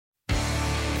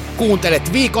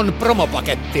Kuuntelet viikon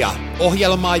promopakettia,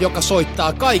 ohjelmaa, joka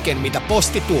soittaa kaiken, mitä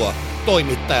posti tuo.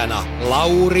 Toimittajana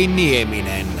Lauri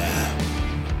Nieminen.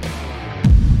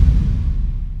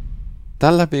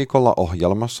 Tällä viikolla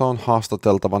ohjelmassa on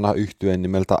haastateltavana yhtyen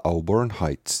nimeltä Auburn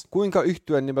Heights. Kuinka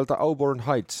yhtyen nimeltä Auburn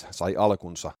Heights sai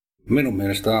alkunsa? Minun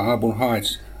mielestä Auburn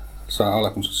Heights sai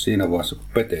alkunsa siinä vaiheessa, kun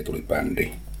Pete tuli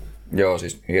bändiin. Joo,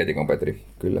 siis Hietikon Petri,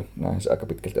 kyllä, näin se aika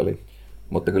pitkälti oli.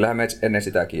 Mutta kyllähän me ennen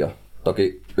sitäkin jo.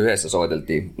 Toki yhdessä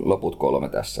soiteltiin loput 3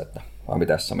 tässä, että vai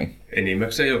mitäs Sami?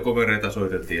 Enimmäkseen jo covereita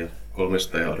soiteltiin ja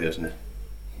 300 oli jo sinne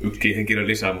yksikin henkilö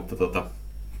lisää, mutta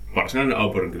varsinainen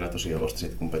Auburn kyllä tosiaan vasta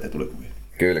sitten, kun Pete tuli kuviin.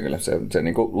 Kyllä. Se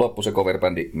niin kuin loppui se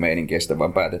coverbändi meininki ja sitten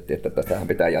vaan päätettiin, että tästähän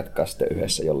pitää jatkaa sitten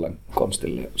yhdessä jollain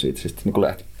konstilla. Siitä sitten niin kuin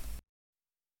lähti.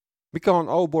 Mikä on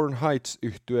Auburn Heights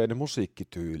 -yhtyeen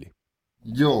musiikkityyli?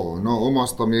 Joo, no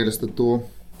omasta mielestä tuo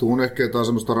on ehkä jotain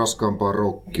semmoista raskaampaa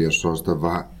rockia, jossa on sitten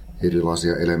vähän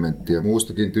erilaisia elementtejä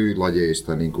muistakin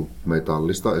tyylajeista, niin kuin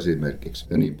metallista esimerkiksi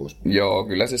ja niin pois. Joo,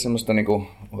 kyllä se semmoista niin kuin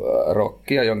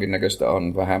rockia jonkinnäköistä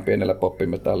on vähän pienellä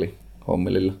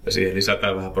poppimetalli-hommililla. Ja siihen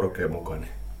lisätään vähän prokea mukaan,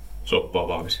 niin soppaa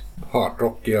valmis. Hard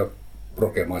rockia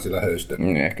prokemaisilla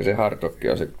höystöllä. Ehkä se hard rock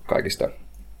on se kaikista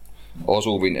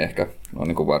osuvin ehkä, no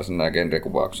niin kuin varsinainen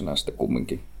genrekuvauksena sitten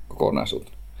kumminkin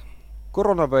kokonaisuutta.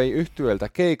 Korona vei yhtyeeltä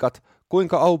keikat.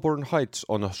 Kuinka Auburn Heights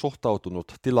on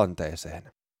suhtautunut tilanteeseen?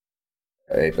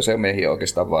 Eipä se meihin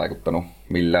oikeastaan vaikuttanut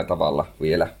millään tavalla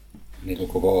vielä. Niin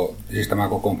siis tämä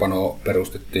kokoonpano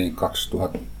perustettiin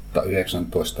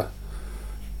 2019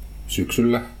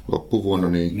 syksyllä. Loppuvuonna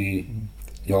niin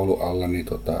joulun alla, niin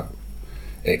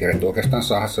ei keretty oikeastaan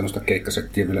saada sellaista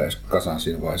keikkasettiä vielä edes kasaan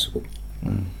siinä vaiheessa.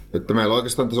 Että meillä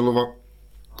oikeastaan tässä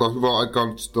on hyvä aikaa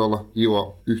nyt sitten olla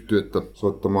yhtyettä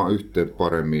soittamaan yhteen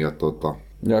paremmin ja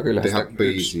joo, kyllä tehdä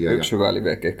biisiä. Yksi hyvä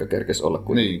live-keikka kerkesi olla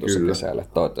kuitenkin tuossa kesällä.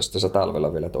 Toivottavasti tässä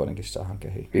talvella vielä toinenkin saadaan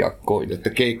kehiin piakkoin. Että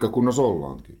keikkakunnossa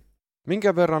ollaankin.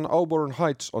 Minkä verran Auburn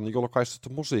Heights on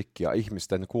julkaissut musiikkia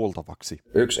ihmisten kuultavaksi?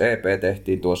 1 EP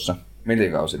tehtiin tuossa.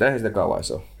 Milloin kausi? Eihän sitä kauan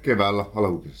se ole. Keväällä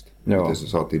alkukesästä. Joo. Miten se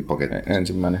saatiin pakettiin?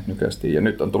 Ensimmäinen nykästiin ja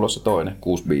nyt on tulossa toinen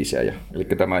 6 biisiä. Eli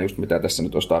tämä just mitä tässä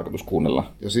nyt olisi tarkoitus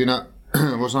kuunnella. Ja siinä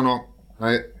voi sanoa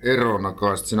näin erona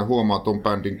kanssa, että siinä huomaa ton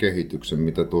bändin kehityksen,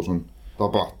 mitä tuossa on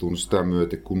tapahtunut sitä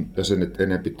myöten, kun jäsenet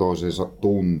enempi toisensa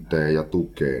tuntee ja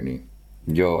tukee. Niin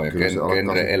joo, ja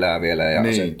genre elää vielä ja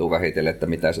asettuu vähitellen, että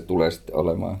mitä se tulee sitten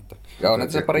olemaan. Ja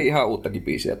on se pari ihan uuttakin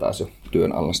biisiä taas jo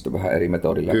työn alla sitten vähän eri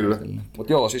metodilla.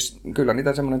 Mutta joo, siis kyllä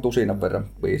niitä semmoinen tusinan verran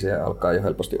biisejä alkaa jo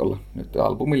helposti olla nyt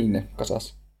albumillinen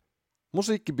kasassa.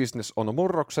 Musiikkibisnes on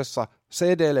murroksessa,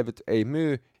 CD-levyt ei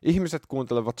myy, ihmiset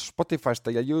kuuntelevat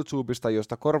Spotifysta ja YouTubesta,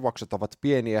 joista korvaukset ovat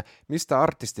pieniä, mistä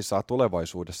artisti saa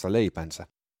tulevaisuudessa leipänsä.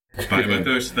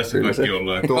 Päivätöissä tässä kaikki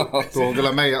ollaan. Tuo on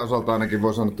kyllä meidän osalta ainakin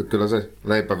voi sanoa, että kyllä se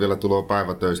leipä vielä tulee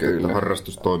päivätöistä, että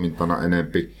harrastustoimintana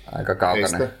enempi. Aika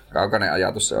kaukainen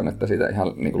ajatus se on, että siitä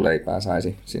ihan niin kuin leipää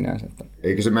saisi sinänsä.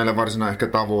 Eikä se meillä varsinainen ehkä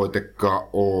tavoitekaan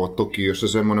ole. Toki jos se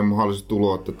semmoinen mahdollisuus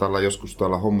tulo, että tällä joskus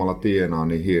täällä hommalla tienaa,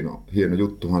 niin hieno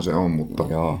juttuhan se on. Mutta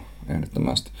joo,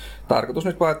 ehdottomasti. Tarkoitus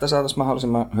nyt vaan, että saataisiin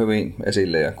mahdollisimman hyvin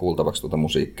esille ja kuultavaksi tuota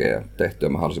musiikkia ja tehtyä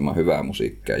mahdollisimman hyvää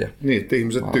musiikkia. Ja niin, että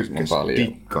ihmiset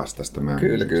tikkaas tästä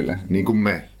meidän. Kyllä. Niin kuin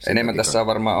me. Enemmän tässä on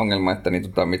varmaan ongelma, että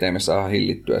miten me saadaan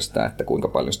hillittyä sitä, että kuinka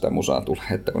paljon sitä musaa tulee.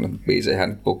 Että kun biisejä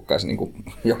nyt pukkaisi niin kuin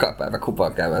joka päivä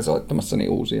kupaan käydään soittamassa niin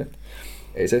uusia.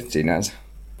 Ei se sinänsä.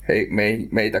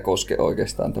 Meitä koske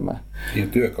oikeastaan tämä. Ja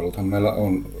työkaluthan meillä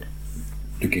on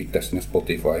tykittää sinne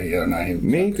Spotifyhin ja näihin.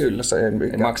 Niin kyllä, se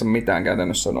ei maksa mitään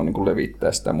käytännössä on niin kuin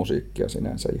levittää sitä musiikkia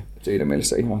sinänsä ja siinä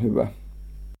mielessä ihan hyvä.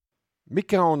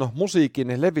 Mikä on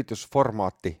musiikin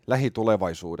levitysformaatti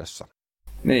lähitulevaisuudessa?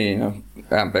 Niin, no,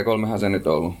 MP3han se nyt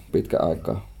on ollut pitkä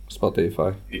aikaa,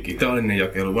 Spotify. Digitaalinen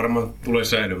jakelu varmaan tulee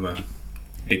säilymään.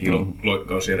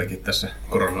 Digiloikka on sielläkin tässä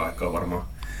korona-aikaa varmaan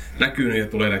näkynyt ja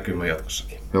tulee näkymään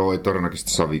jatkossakin. Joo, ei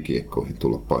todennäköisesti savikiekkoihin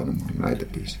tulla painamaan näitä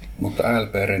biisejä. Mutta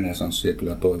LP-renesanssia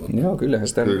kyllä toivotaan. Joo, kyllähän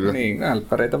sitä niin,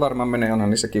 LP:reitä varmaan menee, onhan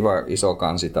niissä kiva iso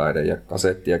kansitaide ja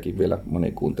kasettiakin vielä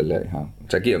moni kuuntelee ihan.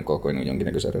 Sekin on kokoinen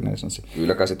jonkinnäköisen renesanssi.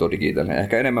 Kyllä kai se tuo digitaalinen.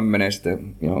 Ehkä enemmän menee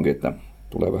sitten johonkin, että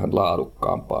tulee vähän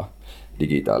laadukkaampaa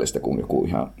digitaalista kuin joku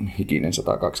ihan hikinen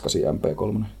 128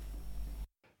 MP3.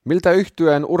 Miltä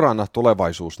yhtyeen urana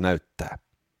tulevaisuus näyttää?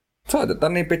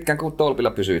 Soitetaan niin pitkään kuin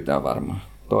tolpilla pysytään varmaan.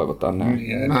 Toivotaan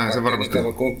näin. Näin se varmasti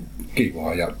on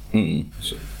kivaa ja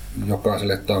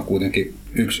jokaiselle tämä on kuitenkin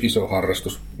yksi iso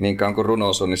harrastus. Niin kauan kuin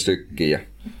runosonni sykkii ja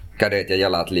kädet ja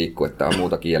jalat liikkuu, että on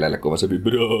muutakin jäljellä kuin se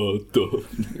vibrato.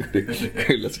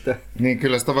 Kyllä sitä. Niin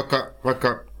kyllä sitä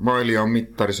vaikka mailia on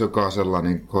mittarissa jokaisella,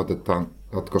 niin koetetaan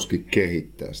jatkoskin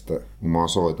kehittää sitä omaa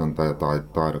soitantaa ja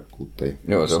taidokkuutta ja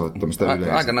Joo, se soittamista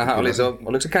yleensä. Aikanaanhan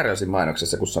oliko se Kärjäsin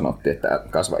mainoksessa, kun sanottiin, että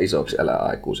kasva isoksi, älä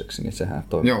aikuiseksi, niin sehän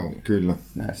toimii. Joo, kyllä.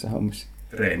 Näissä hommissa.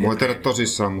 Voi tehdä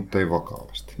tosissaan, mutta ei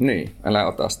vakavasti. Niin, älä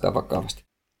ota sitä vakavasti.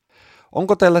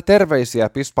 Onko teillä terveisiä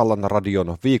Pispallan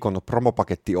radion viikon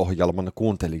promopakettiohjelman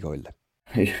kuuntelijoille?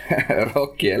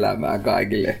 Rokkielämää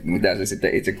kaikille. Mitä se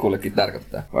sitten itse kullekin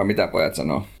tarkoittaa? Vai mitä pojat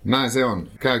sanoo? Näin se on.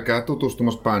 Käykää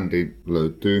tutustumassa bändiin.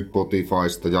 Löytyy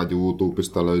Spotifysta ja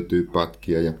YouTubesta löytyy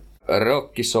pätkiä. Ja...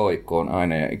 Rokki soikoon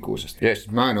aina ja ikuisesti.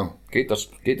 Yes. Näin on.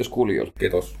 Kiitos kuulijoille.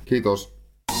 Kiitos.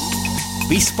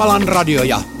 Pispalan radio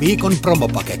ja viikon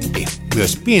promopaketti.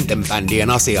 Myös pienten bändien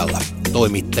asialla.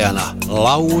 Toimittajana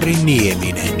Lauri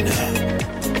Nieminen.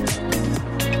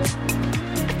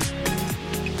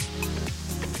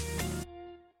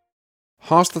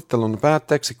 Haastattelun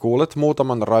päätteeksi kuulet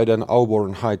muutaman raiden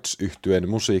Auburn Heights-yhtyeen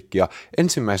musiikkia.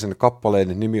 Ensimmäisen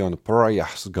kappaleen nimi on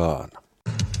Pariah's Gone.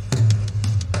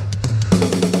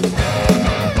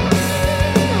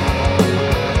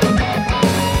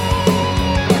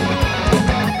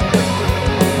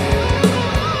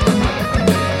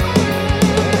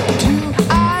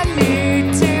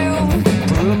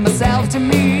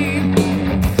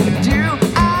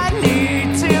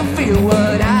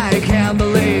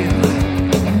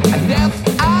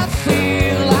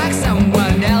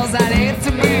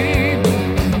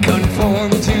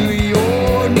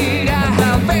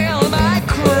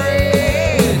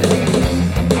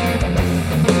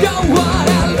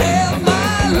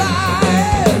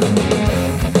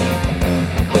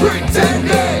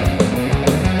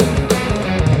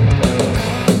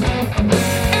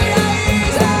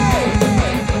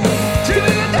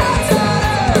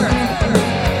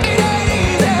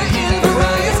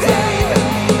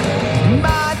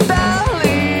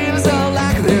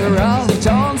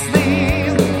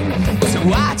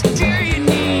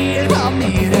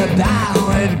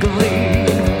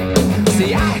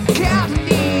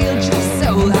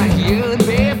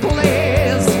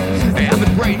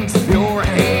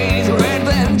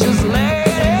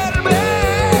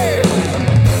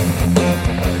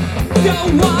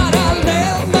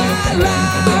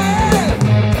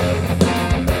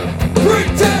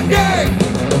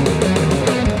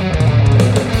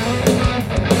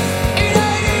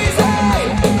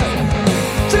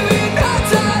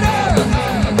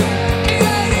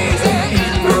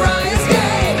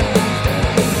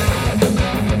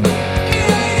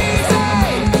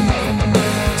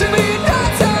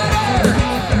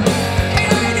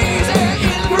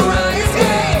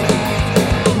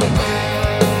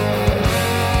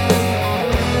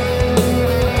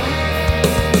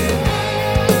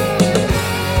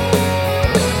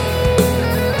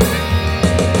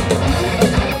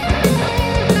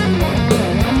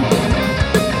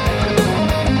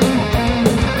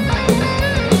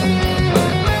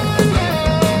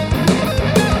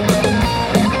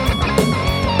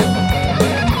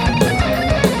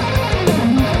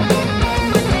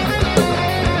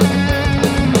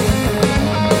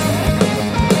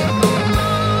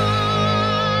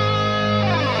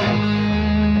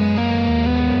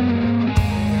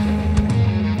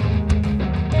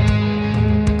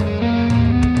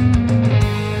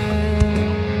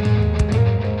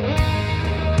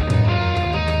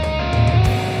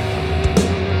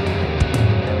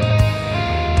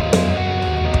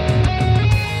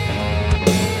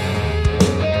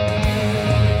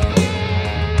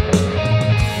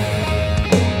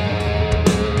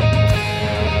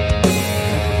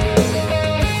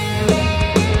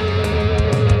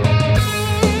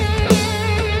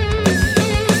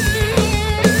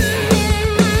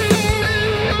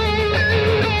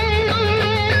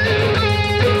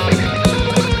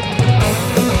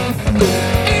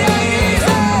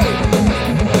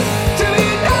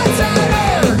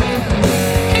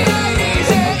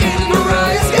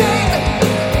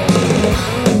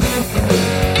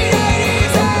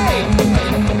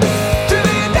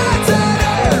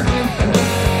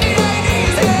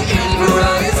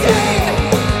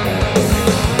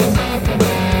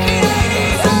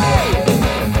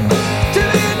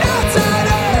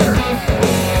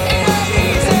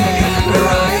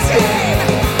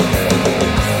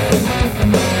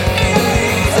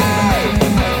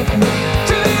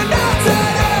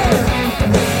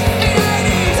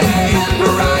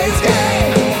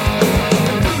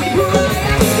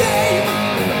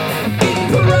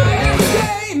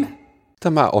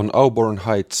 Tämä on Auburn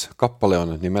Heights, kappale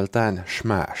on nimeltään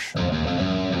Smash.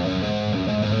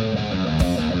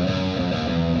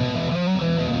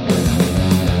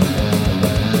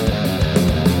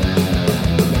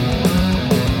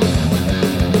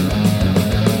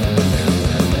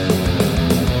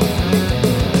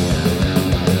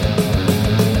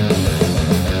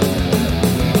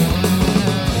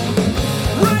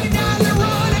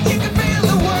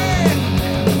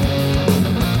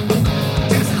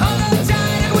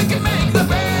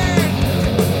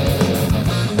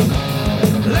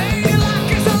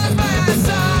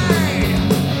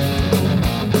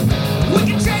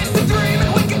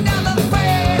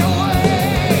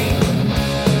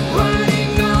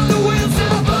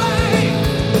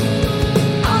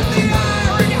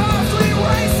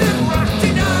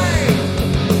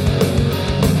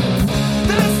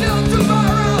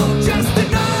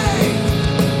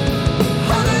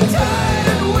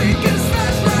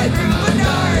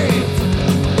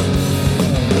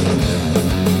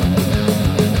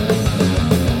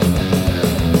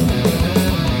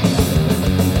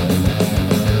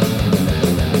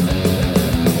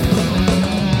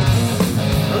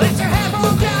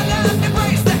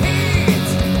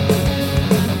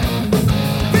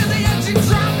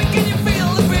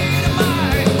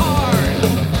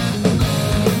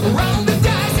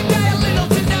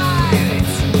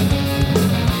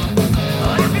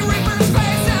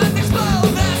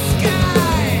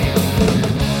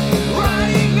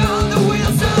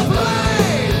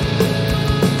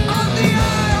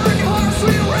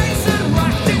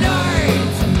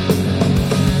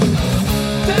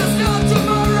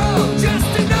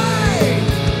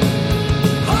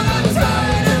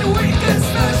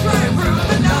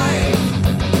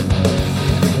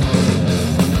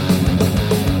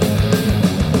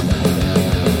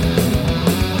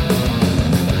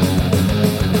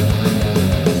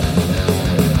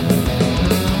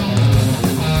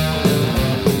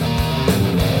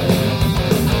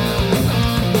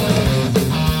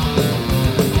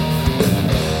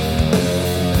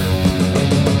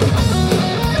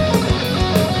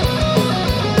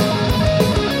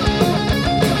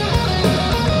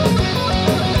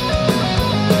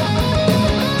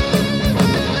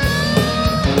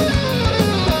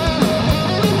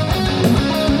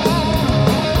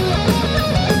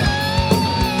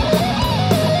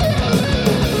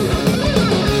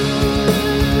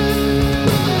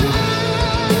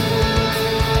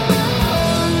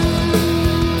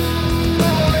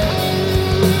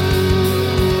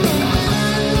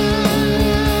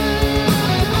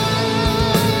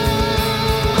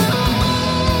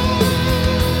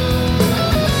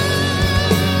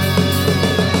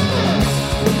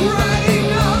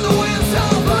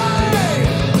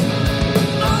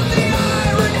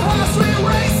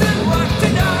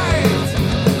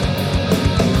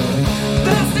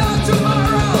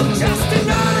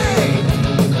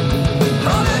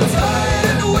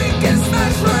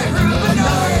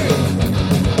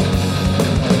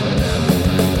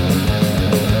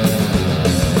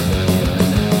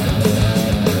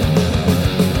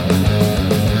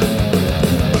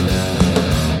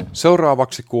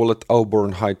 Seuraavaksi kuulet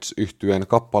Auburn Heights -yhtyeen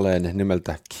kappaleen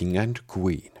nimeltä King and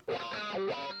Queen.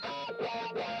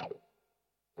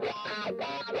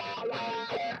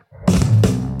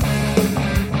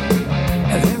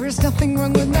 There is nothing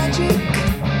wrong with magic.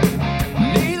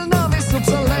 Need a novice looks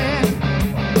a land,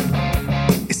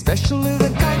 especially the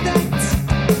kind that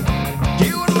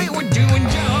you and me would do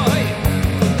enjoy.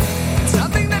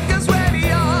 Something that goes way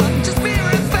beyond just mere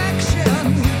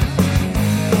affection.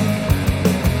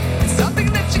 It's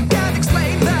something that you can't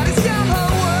explain, that is your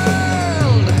whole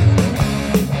world.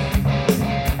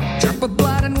 Drop of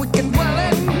blood and we can dwell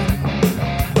in,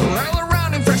 roll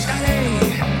around in fresh hay.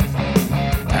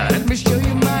 Let me show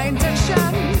you my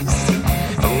intentions.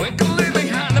 We can leave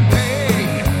behind the pain.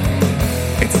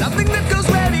 It's something that goes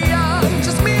way beyond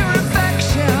just mere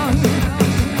affection.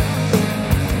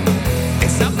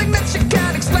 It's something that you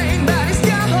can't explain, that is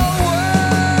your whole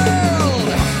world.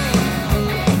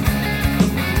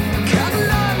 Come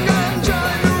along and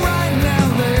join me right now,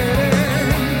 baby.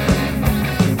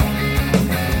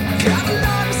 Come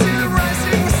along, see the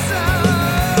rising sun.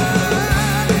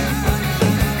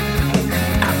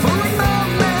 For a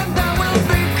moment I will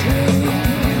be king,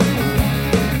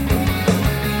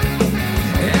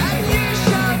 and you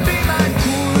shall be my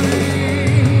queen.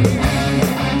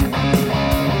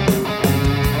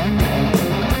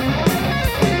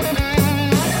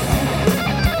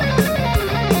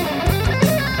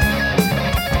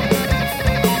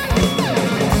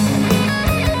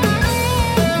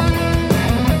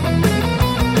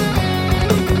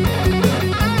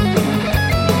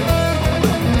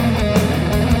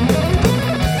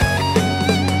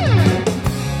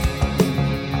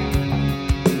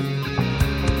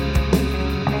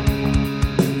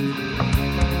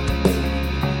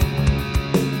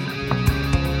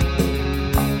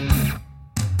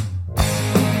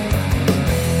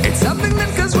 It's something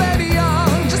that goes way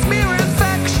beyond just mere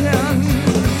affection.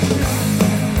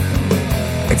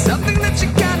 It's something that you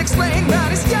can't explain,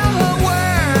 that is your whole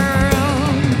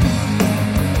world.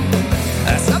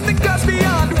 Something goes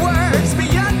beyond words,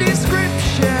 beyond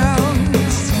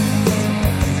descriptions.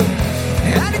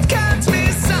 And it can't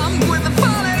be summed with a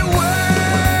four-letter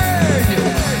word.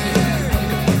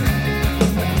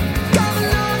 Come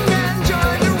along and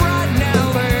join me right now,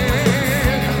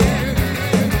 babe.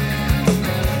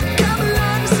 Come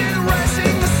along, see the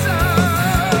rising sun.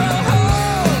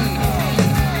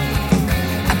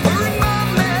 For a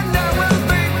moment I will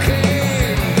be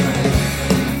king,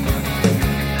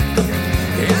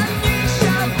 and you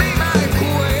shall be my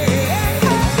queen.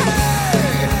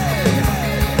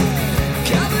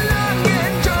 Come along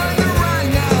and join me right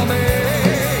now,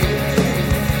 babe.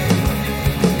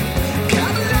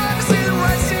 Come along, see the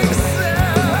rising sun.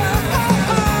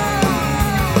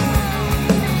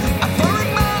 For a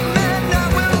moment I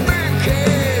will be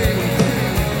king,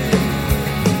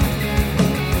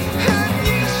 and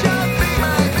you shall be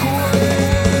my queen.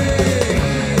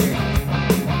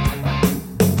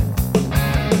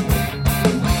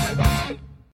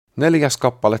 Neljäs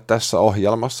kappale tässä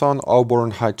ohjelmassa on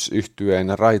Auburn Heights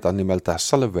 -yhtyeen raita nimeltä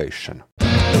Salvation.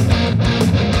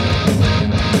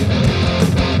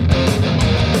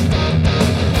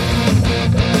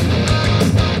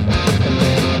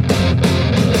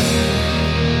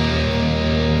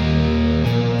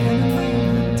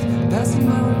 Passing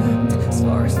my moment, as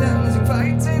far as them as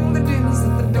fighting the demons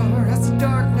at the door. As the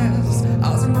darkness, I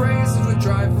was embraced as we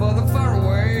drive for the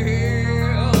faraway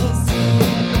hills.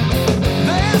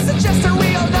 There's a jester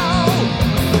we all know,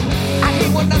 and he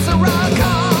won't answer our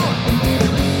call.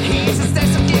 He's a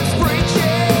station that keeps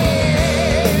preaching,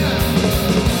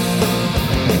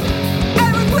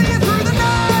 and we play through the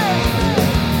night,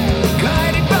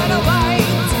 guided by the light.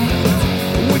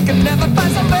 We can never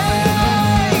find salvation.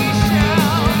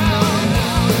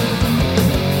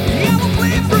 Yeah, we'll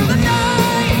play through the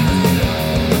night,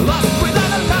 lost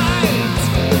without a light,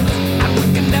 and we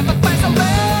can never find salvation.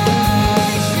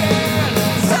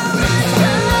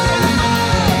 Salvation.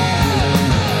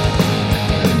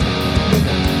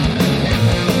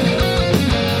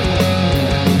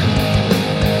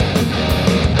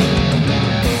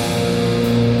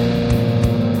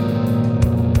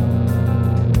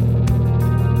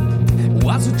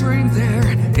 What's a dream?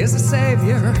 There is a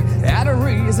savior and a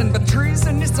reason, but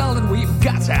treason is all that we've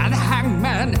got. And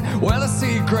hangman, well, the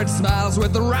secret smiles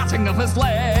with the rotting of his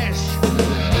flesh.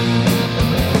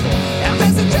 And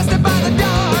there's a jester by the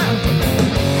door,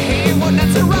 he won't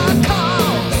answer our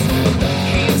calls.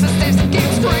 He's a stage that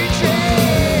keeps preaching,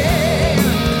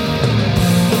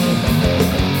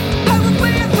 and we're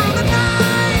playing through the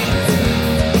night,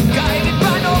 guided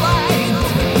by no light,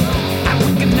 and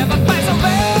we can never find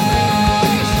salvation.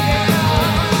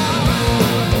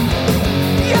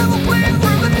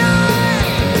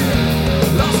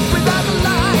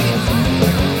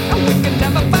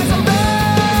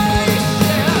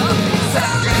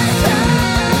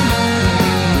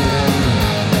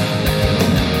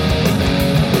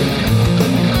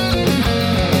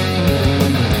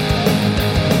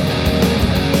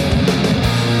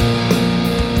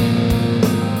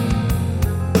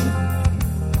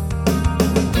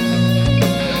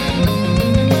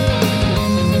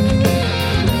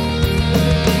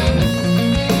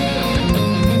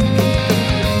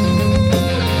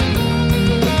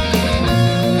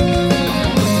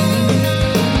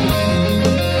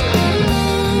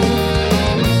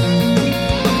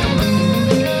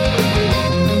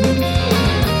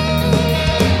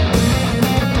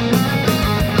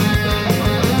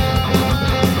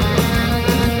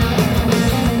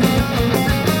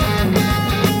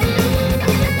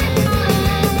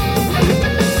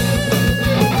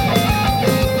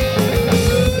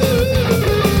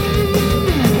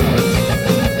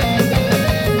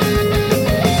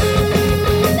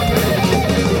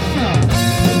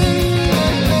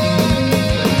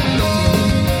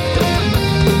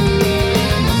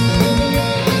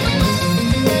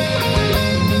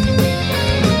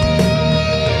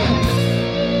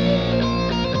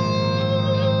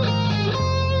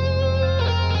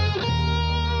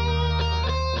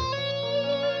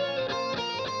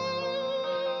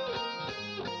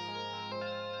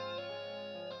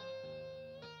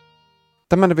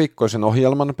 Tämän viikkoisen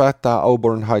ohjelman päättää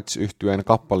Auburn Heights -yhtyeen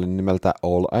kappale nimeltä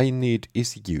All I Need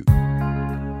Is You.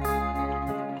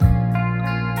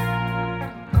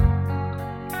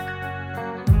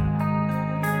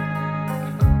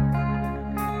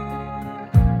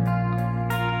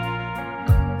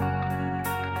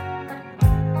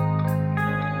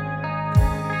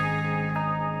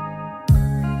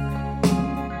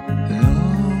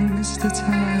 Long is the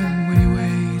time when you're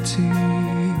waiting.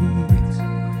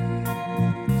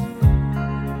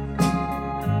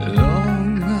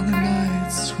 Long are the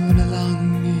nights when I'm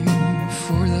longing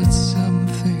for that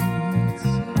something.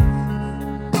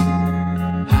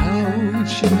 How would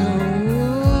you know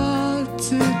what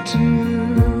to do?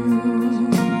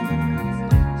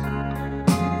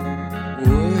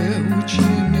 Where would you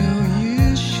know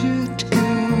you should go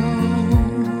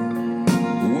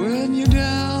when you're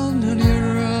down on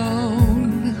your own,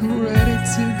 ready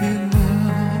to give up?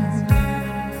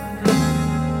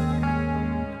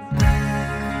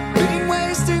 Been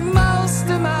wasting most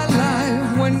of my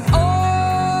life when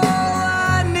all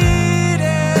I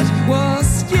needed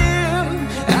was you.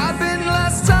 I've been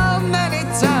lost so many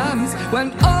times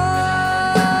when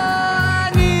all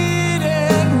I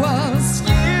needed was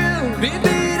you. Been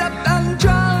beat up and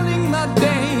drowning my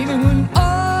pain when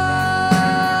all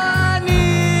I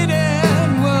needed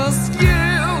was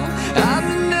you.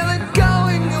 I'm never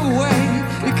going away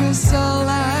because all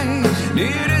I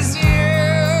need is you.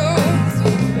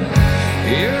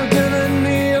 You're giving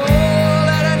me all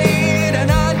that I need,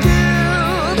 and I do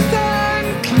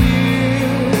thank you.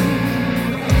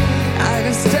 I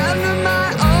can stand on my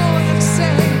own and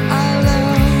say I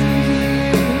love you.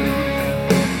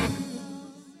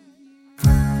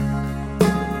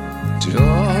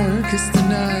 Dark is the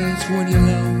night when you're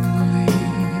lonely,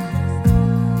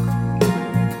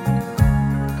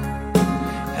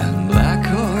 and black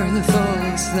are the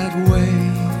thoughts that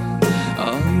weigh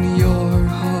on your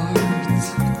heart.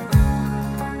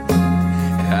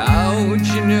 How would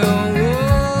you know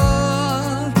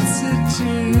what to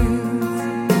do?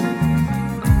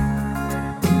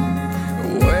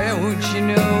 Where would you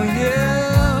know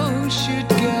you should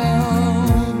go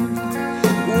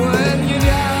when you're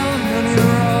down on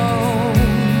your own?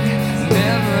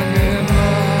 Never give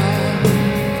up.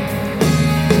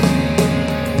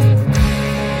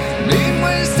 Been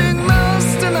wasting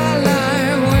most of my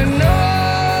life when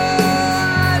all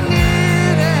I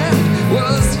needed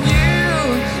was you.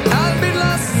 I've been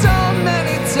lost so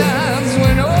many times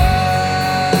when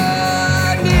all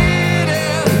I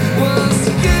needed was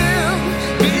you.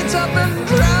 Beat up and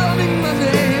drowning my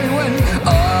day when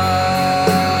all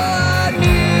I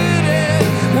needed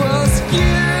was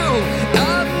you.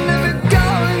 I'm never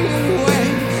going away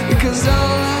because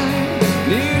all I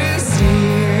need is you.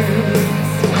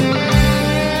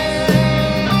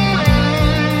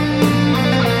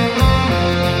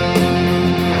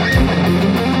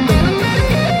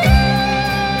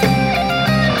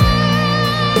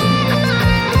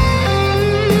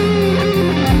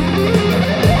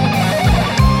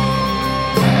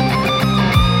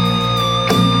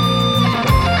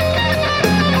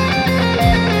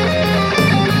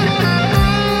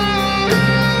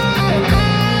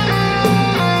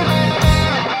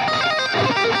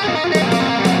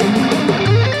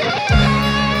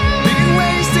 Been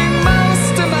wasting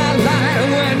most of my life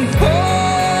when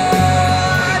all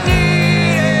I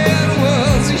needed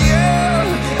was you.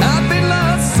 I've been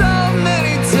lost so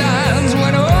many times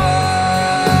when all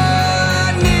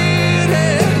I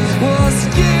needed was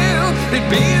you. It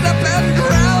beat up and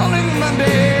drowning my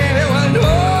baby when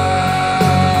all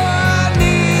I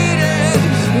needed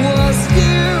was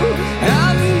you.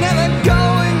 I'm never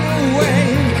going away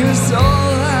 'cause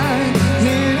all I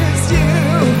need is you.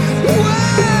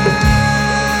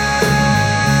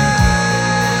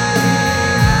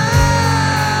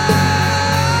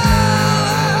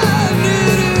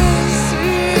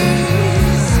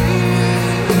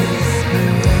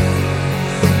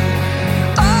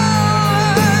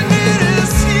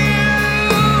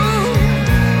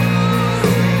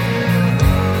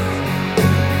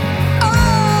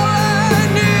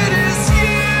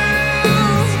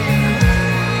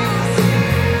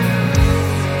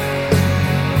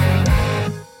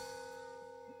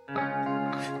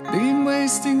 Been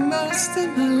wasting most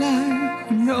of my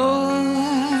life, and all